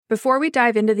Before we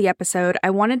dive into the episode, I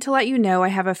wanted to let you know I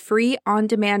have a free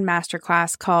on-demand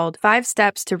masterclass called 5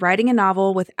 Steps to Writing a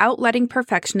Novel Without Letting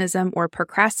Perfectionism or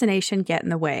Procrastination Get in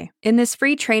the Way. In this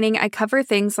free training, I cover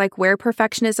things like where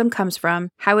perfectionism comes from,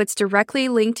 how it's directly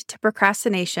linked to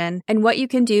procrastination, and what you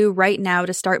can do right now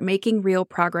to start making real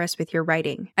progress with your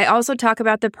writing. I also talk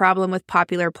about the problem with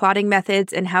popular plotting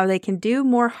methods and how they can do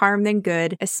more harm than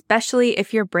good, especially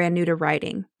if you're brand new to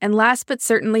writing. And last but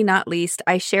certainly not least,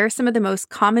 I share some of the most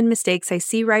common mistakes I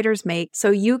see writers make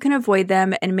so you can avoid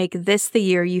them and make this the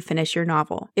year you finish your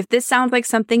novel. If this sounds like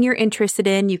something you're interested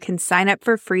in, you can sign up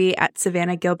for free at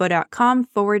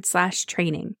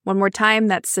savannahgilbo.com/training. One more time,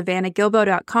 that's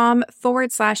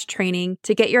savannahgilbo.com/training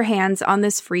to get your hands on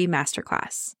this free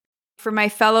masterclass. For my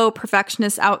fellow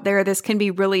perfectionists out there, this can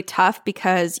be really tough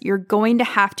because you're going to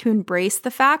have to embrace the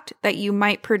fact that you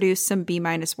might produce some B-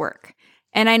 work.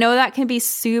 And I know that can be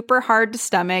super hard to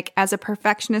stomach. As a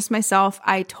perfectionist myself,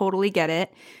 I totally get it.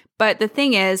 But the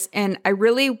thing is, and I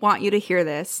really want you to hear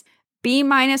this, B-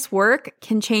 work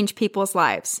can change people's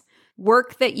lives.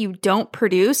 Work that you don't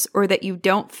produce or that you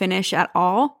don't finish at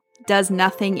all does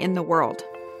nothing in the world.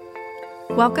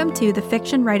 Welcome to the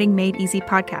Fiction Writing Made Easy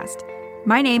podcast.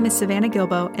 My name is Savannah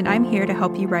Gilbo, and I'm here to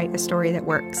help you write a story that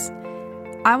works.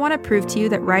 I want to prove to you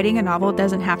that writing a novel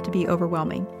doesn't have to be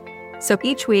overwhelming. So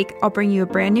each week, I'll bring you a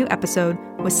brand new episode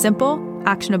with simple,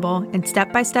 actionable, and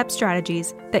step-by-step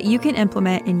strategies that you can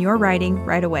implement in your writing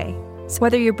right away. So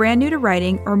whether you're brand new to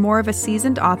writing or more of a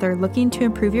seasoned author looking to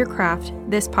improve your craft,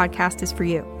 this podcast is for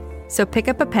you. So pick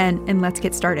up a pen and let's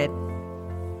get started.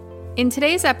 In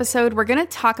today's episode, we're going to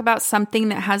talk about something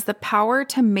that has the power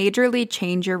to majorly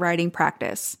change your writing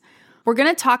practice. We're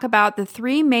going to talk about the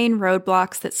 3 main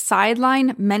roadblocks that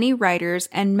sideline many writers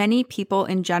and many people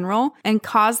in general and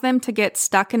cause them to get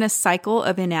stuck in a cycle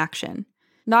of inaction.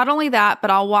 Not only that,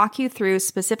 but I'll walk you through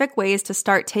specific ways to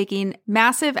start taking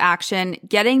massive action,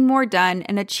 getting more done,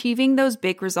 and achieving those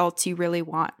big results you really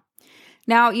want.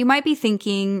 Now, you might be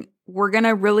thinking, we're going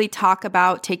to really talk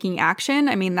about taking action.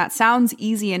 I mean, that sounds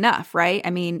easy enough, right?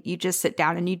 I mean, you just sit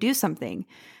down and you do something.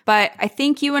 But I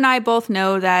think you and I both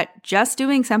know that just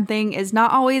doing something is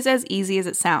not always as easy as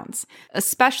it sounds,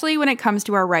 especially when it comes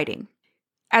to our writing.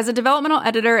 As a developmental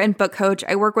editor and book coach,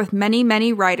 I work with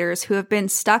many writers who have been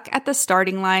stuck at the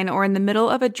starting line or in the middle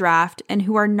of a draft and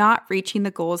who are not reaching the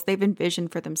goals they've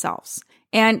envisioned for themselves.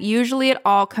 And usually it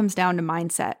all comes down to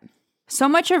mindset. So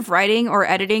much of writing or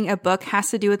editing a book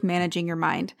has to do with managing your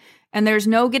mind. And there's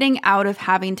no getting out of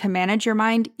having to manage your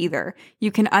mind either. You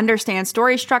can understand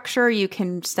story structure, you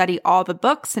can study all the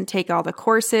books and take all the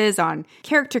courses on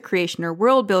character creation or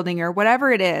world building or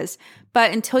whatever it is.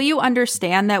 But until you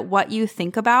understand that what you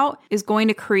think about is going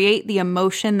to create the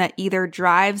emotion that either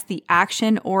drives the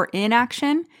action or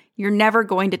inaction, you're never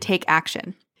going to take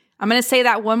action. I'm going to say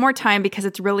that one more time because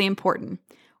it's really important.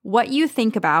 What you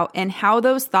think about and how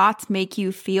those thoughts make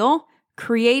you feel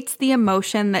creates the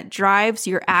emotion that drives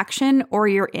your action or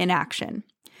your inaction.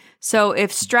 So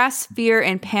if stress, fear,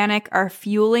 and panic are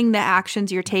fueling the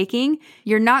actions you're taking,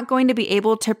 you're not going to be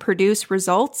able to produce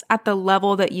results at the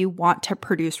level that you want to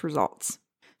produce results.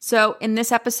 So in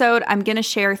this episode, I'm going to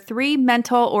share 3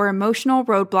 mental or emotional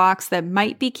roadblocks that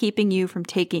might be keeping you from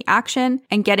taking action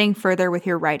and getting further with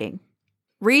your writing.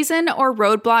 Reason or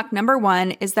roadblock number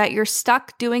 1 is that you're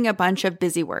stuck doing a bunch of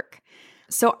busy work.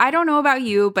 So I don't know about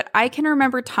you, but I can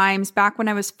remember times back when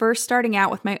I was first starting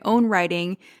out with my own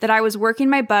writing that I was working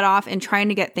my butt off and trying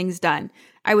to get things done.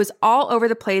 I was all over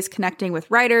the place connecting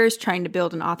with writers, trying to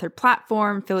build an author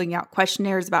platform, filling out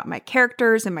questionnaires about my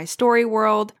characters and my story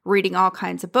world, reading all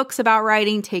kinds of books about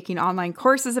writing, taking online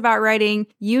courses about writing.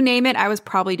 You name it, I was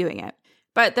probably doing it.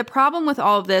 But the problem with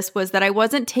all of this was that I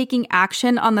wasn't taking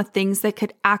action on the things that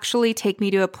could actually take me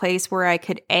to a place where I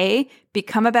could A,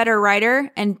 become a better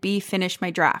writer, and B, finish my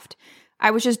draft.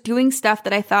 I was just doing stuff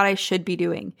that I thought I should be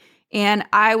doing. And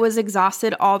I was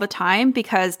exhausted all the time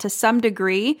because to some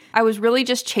degree, I was really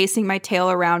just chasing my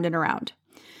tail around and around.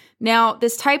 Now,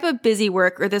 this type of busy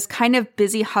work or this kind of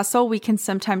busy hustle we can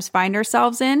sometimes find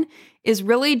ourselves in is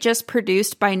really just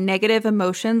produced by negative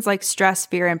emotions like stress,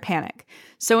 fear, and panic.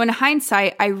 So in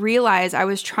hindsight, I realized I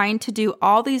was trying to do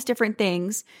all these different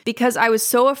things because I was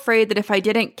so afraid that if I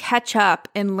didn't catch up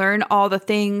and learn all the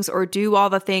things or do all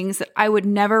the things, that I would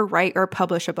never write or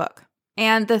publish a book.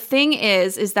 And the thing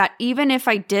is that even if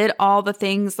I did all the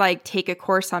things like take a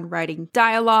course on writing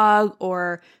dialogue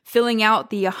or filling out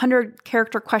the 100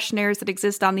 character questionnaires that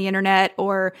exist on the internet,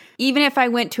 or even if I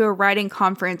went to a writing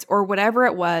conference or whatever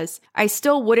it was, I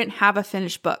still wouldn't have a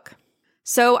finished book.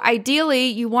 So ideally,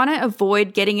 you want to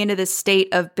avoid getting into this state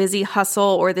of busy hustle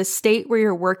or this state where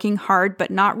you're working hard but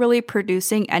not really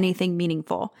producing anything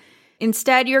meaningful.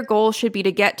 Instead, your goal should be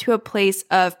to get to a place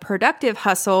of productive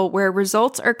hustle where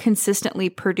results are consistently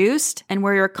produced and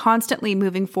where you're constantly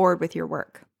moving forward with your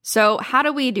work. So how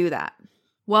do we do that?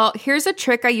 Well, here's a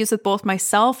trick I use with both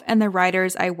myself and the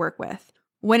writers I work with.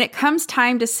 When it comes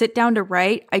time to sit down to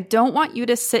write, I don't want you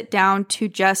to sit down to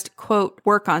just, quote,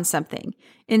 work on something.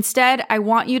 Instead, I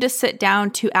want you to sit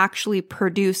down to actually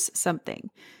produce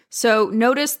something. So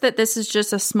notice that this is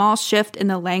just a small shift in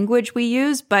the language we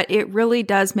use, but it really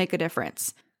does make a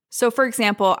difference. So for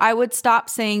example, I would stop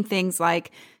saying things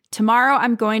like, tomorrow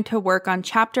I'm going to work on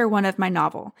chapter 1 of my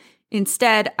novel.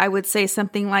 Instead, I would say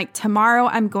something like, tomorrow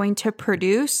I'm going to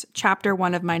produce chapter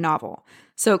 1 of my novel.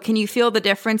 So can you feel the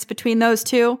difference between those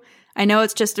two? I know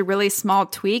it's just a really small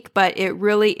tweak, but it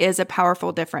really is a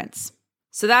powerful difference.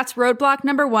 So that's roadblock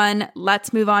number 1.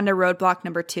 Let's move on to roadblock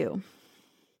number 2.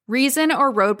 Reason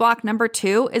or roadblock number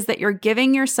 2 is that you're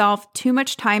giving yourself too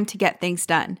much time to get things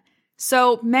done.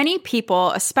 So many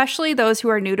people, especially those who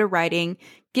are new to writing,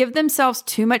 give themselves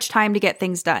too much time to get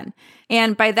things done.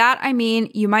 And by that, I mean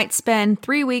you might spend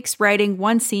 3 weeks writing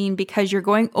one scene because you're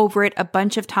going over it a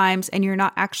bunch of times and you're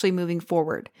not actually moving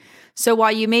forward. So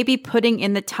while you may be putting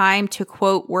in the time to,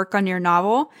 quote, work on your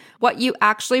novel, what you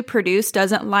actually produce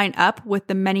doesn't line up with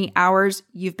the many hours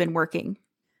you've been working.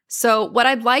 So what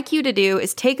I'd like you to do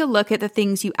is take a look at the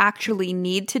things you actually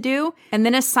need to do and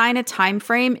then assign a time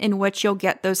frame in which you'll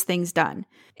get those things done.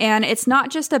 And it's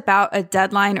not just about a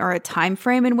deadline or a time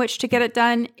frame in which to get it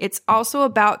done, it's also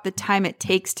about the time it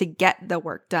takes to get the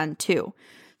work done too.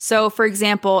 So for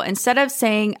example, instead of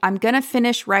saying, I'm going to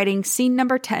finish writing scene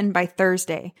number 10 by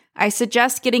Thursday, I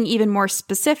suggest getting even more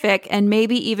specific and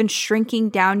maybe even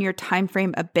shrinking down your time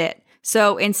frame a bit.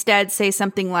 So instead, say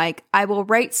something like, I will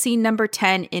write scene number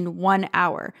 10 in 1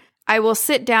 hour. I will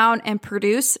sit down and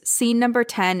produce scene number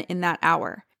 10 in that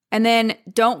hour. And then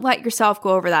don't let yourself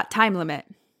go over that time limit.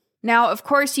 Now, of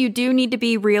course, you do need to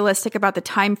be realistic about the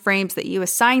time frames that you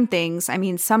assign things. I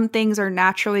mean, some things are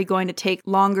naturally going to take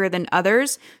longer than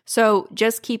others, so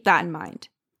just keep that in mind.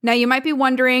 Now, you might be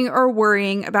wondering or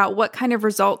worrying about what kind of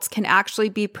results can actually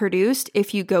be produced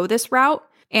if you go this route.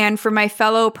 And for my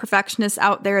fellow perfectionists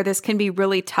out there, this can be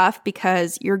really tough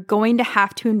because you're going to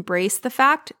have to embrace the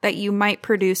fact that you might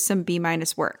produce some B-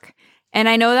 work. And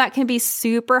I know that can be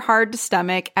super hard to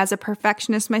stomach. As a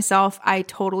perfectionist myself, I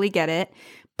totally get it.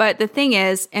 But the thing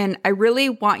is, and I really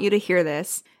want you to hear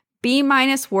this, B-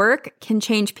 work can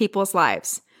change people's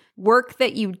lives. Work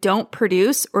that you don't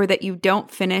produce or that you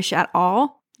don't finish at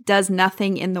all does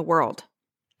nothing in the world.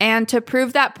 And to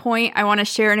prove that point, I want to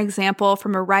share an example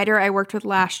from a writer I worked with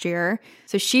last year.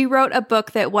 So she wrote a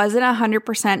book that wasn't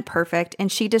 100% perfect,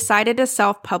 and she decided to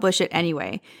self-publish it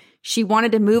anyway. She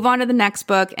wanted to move on to the next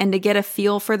book and to get a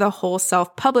feel for the whole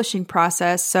self-publishing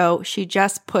process, so she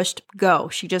just pushed go.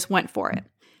 She just went for it.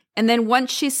 And then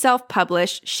once she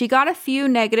self-published, she got a few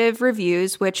negative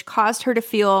reviews, which caused her to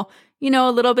feel,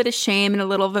 a little bit of shame and a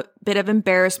little bit of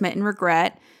embarrassment and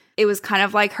regret. It was kind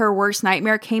of like her worst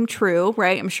nightmare came true,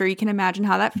 right? I'm sure you can imagine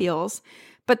how that feels.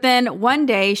 But then one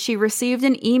day she received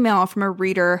an email from a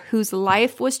reader whose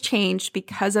life was changed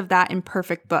because of that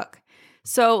imperfect book.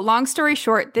 So long story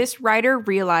short, this writer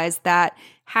realized that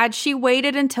had she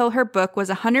waited until her book was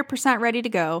 100% ready to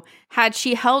go, had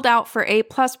she held out for A+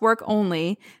 work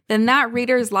only, then that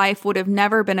reader's life would have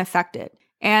never been affected.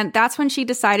 And that's when she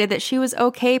decided that she was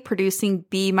okay producing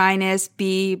B-,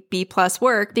 B+, B+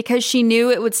 work because she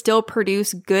knew it would still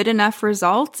produce good enough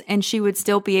results and she would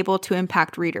still be able to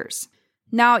impact readers.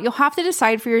 Now, you'll have to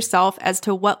decide for yourself as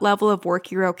to what level of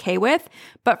work you're okay with,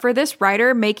 but for this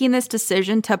writer, making this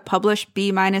decision to publish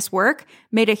B- work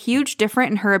made a huge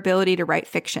difference in her ability to write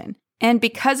fiction. And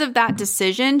because of that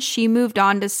decision, she moved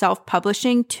on to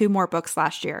self-publishing 2 more books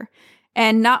last year.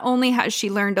 And not only has she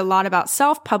learned a lot about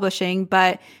self-publishing,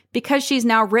 but because she's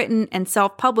now written and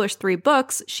self-published 3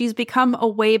 books, she's become a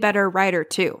way better writer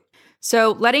too.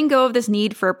 So letting go of this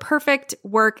need for perfect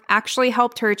work actually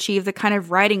helped her achieve the kind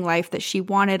of writing life that she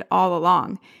wanted all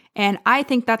along. And I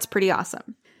think that's pretty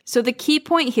awesome. So the key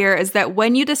point here is that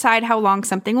when you decide how long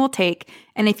something will take,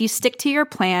 and if you stick to your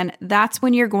plan, that's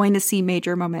when you're going to see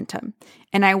major momentum.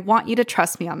 And I want you to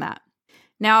trust me on that.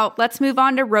 Now let's move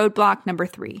on to roadblock number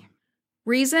 3.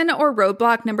 Reason or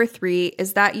roadblock number 3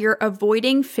 is that you're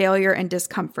avoiding failure and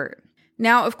discomfort.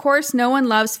 Now, of course, no one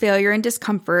loves failure and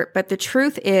discomfort, but the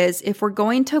truth is, if we're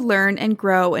going to learn and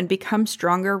grow and become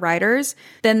stronger writers,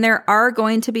 then there are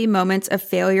going to be moments of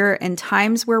failure and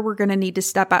times where we're going to need to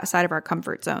step outside of our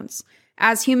comfort zones.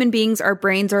 As human beings, our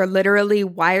brains are literally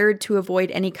wired to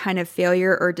avoid any kind of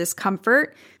failure or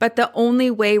discomfort, but the only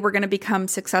way we're going to become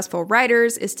successful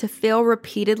writers is to fail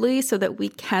repeatedly so that we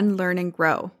can learn and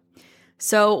grow.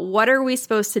 So what are we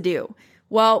supposed to do?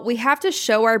 Well, we have to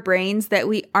show our brains that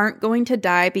we aren't going to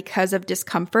die because of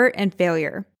discomfort and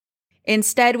failure.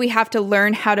 Instead, we have to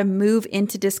learn how to move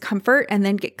into discomfort and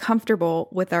then get comfortable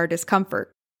with our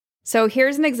discomfort. So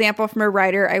here's an example from a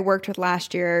writer I worked with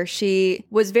last year. She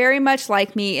was very much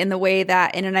like me in the way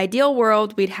that in an ideal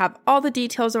world, we'd have all the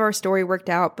details of our story worked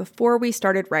out before we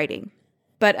started writing.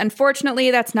 But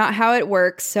unfortunately, that's not how it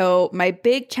works. So my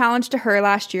big challenge to her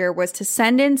last year was to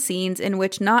send in scenes in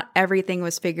which not everything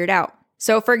was figured out.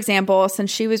 So for example,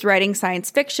 since she was writing science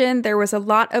fiction, there was a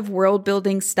lot of world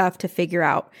building stuff to figure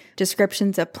out.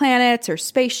 Descriptions of planets or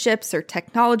spaceships or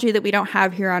technology that we don't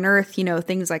have here on Earth,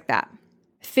 things like that.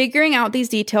 Figuring out these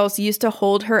details used to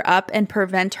hold her up and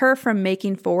prevent her from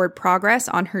making forward progress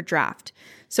on her draft.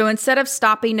 So instead of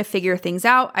stopping to figure things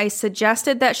out, I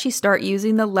suggested that she start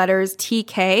using the letters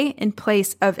TK in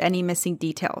place of any missing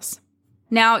details.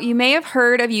 Now, you may have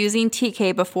heard of using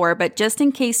TK before, but just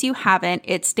in case you haven't,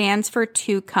 it stands for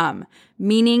to come,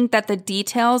 meaning that the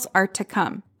details are to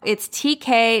come. It's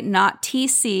TK, not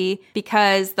TC,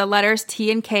 because the letters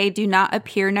T and K do not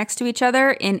appear next to each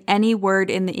other in any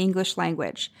word in the English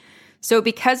language. So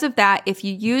because of that, if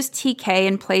you use TK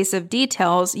in place of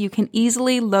details, you can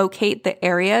easily locate the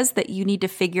areas that you need to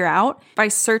figure out by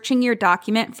searching your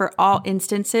document for all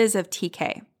instances of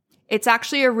TK. It's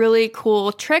actually a really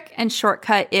cool trick and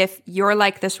shortcut if you're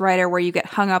like this writer where you get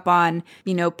hung up on,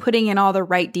 putting in all the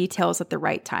right details at the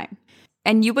right time.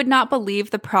 And you would not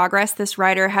believe the progress this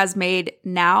writer has made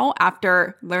now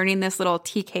after learning this little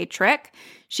TK trick.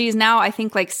 She's now, I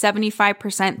think, like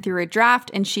 75% through a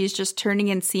draft, and she's just turning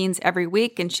in scenes every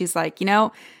week. And she's like,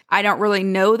 I don't really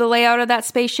know the layout of that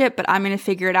spaceship, but I'm going to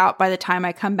figure it out by the time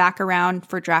I come back around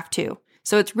for draft 2.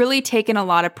 So it's really taken a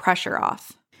lot of pressure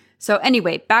off. So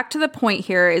anyway, back to the point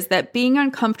here is that being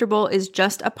uncomfortable is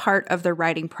just a part of the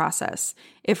writing process.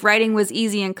 If writing was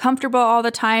easy and comfortable all the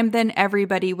time, then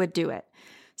everybody would do it.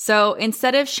 So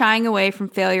instead of shying away from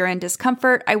failure and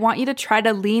discomfort, I want you to try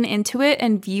to lean into it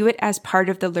and view it as part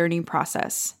of the learning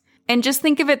process. And just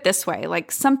think of it this way,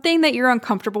 like something that you're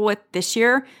uncomfortable with this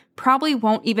year probably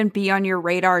won't even be on your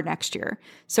radar next year.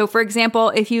 So for example,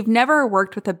 if you've never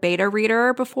worked with a beta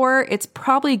reader before, it's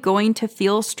probably going to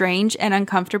feel strange and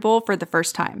uncomfortable for the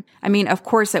first time. I mean, of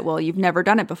course it will. You've never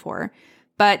done it before.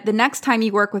 But the next time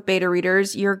you work with beta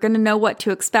readers, you're going to know what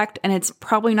to expect, and it's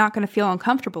probably not going to feel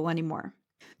uncomfortable anymore.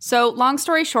 So long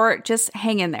story short, just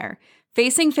hang in there.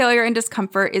 Facing failure and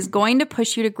discomfort is going to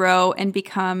push you to grow and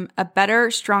become a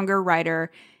better, stronger writer.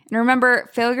 And remember,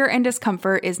 failure and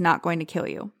discomfort is not going to kill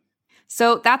you.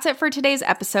 So that's it for today's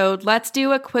episode. Let's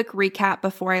do a quick recap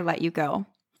before I let you go.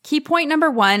 Key point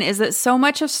number 1 is that so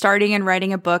much of starting and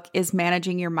writing a book is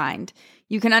managing your mind.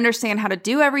 You can understand how to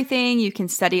do everything, you can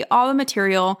study all the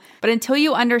material, but until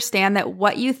you understand that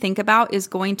what you think about is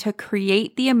going to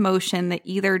create the emotion that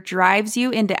either drives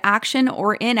you into action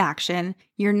or inaction,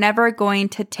 you're never going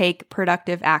to take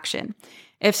productive action.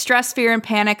 If stress, fear, and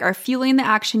panic are fueling the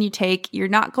action you take, you're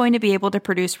not going to be able to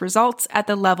produce results at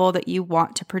the level that you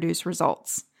want to produce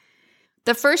results.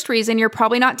 The first reason you're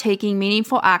probably not taking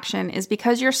meaningful action is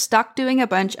because you're stuck doing a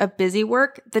bunch of busy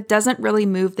work that doesn't really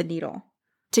move the needle.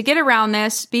 To get around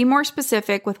this, be more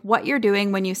specific with what you're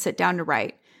doing when you sit down to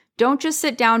write. Don't just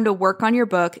sit down to work on your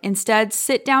book. Instead,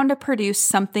 sit down to produce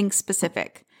something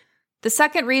specific. The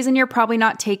second reason you're probably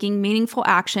not taking meaningful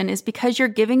action is because you're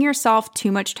giving yourself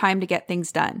too much time to get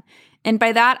things done. And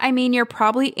by that, I mean you're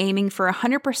probably aiming for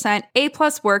 100% A+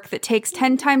 work that takes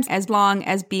 10 times as long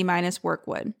as B- work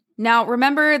would. Now,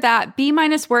 remember that B-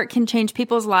 work can change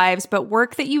people's lives, but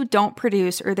work that you don't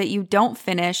produce or that you don't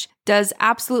finish does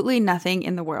absolutely nothing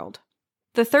in the world.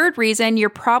 The third reason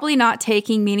you're probably not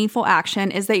taking meaningful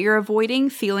action is that you're avoiding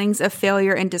feelings of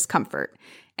failure and discomfort.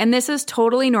 And this is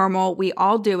totally normal. We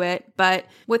all do it. But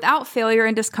without failure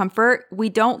and discomfort, we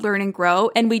don't learn and grow,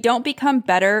 and we don't become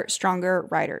better, stronger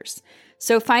writers.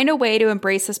 So find a way to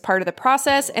embrace this part of the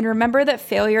process, and remember that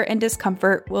failure and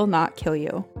discomfort will not kill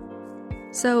you.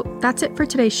 So that's it for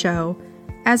today's show.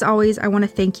 As always, I want to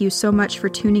thank you so much for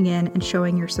tuning in and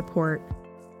showing your support.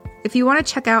 If you want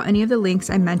to check out any of the links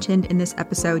I mentioned in this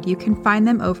episode, you can find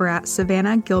them over at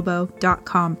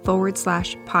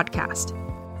savannahgilbo.com/podcast.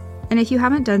 And if you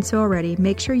haven't done so already,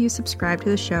 make sure you subscribe to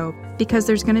the show because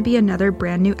there's going to be another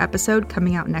brand new episode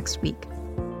coming out next week.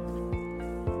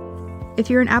 If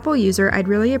you're an Apple user, I'd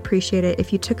really appreciate it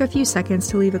if you took a few seconds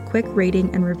to leave a quick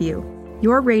rating and review.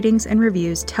 Your ratings and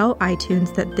reviews tell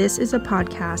iTunes that this is a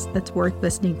podcast that's worth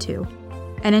listening to.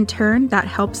 And in turn, that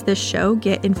helps this show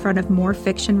get in front of more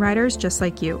fiction writers just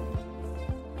like you.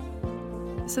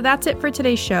 So that's it for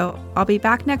today's show. I'll be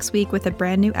back next week with a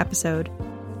brand new episode.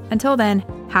 Until then,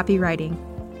 happy writing.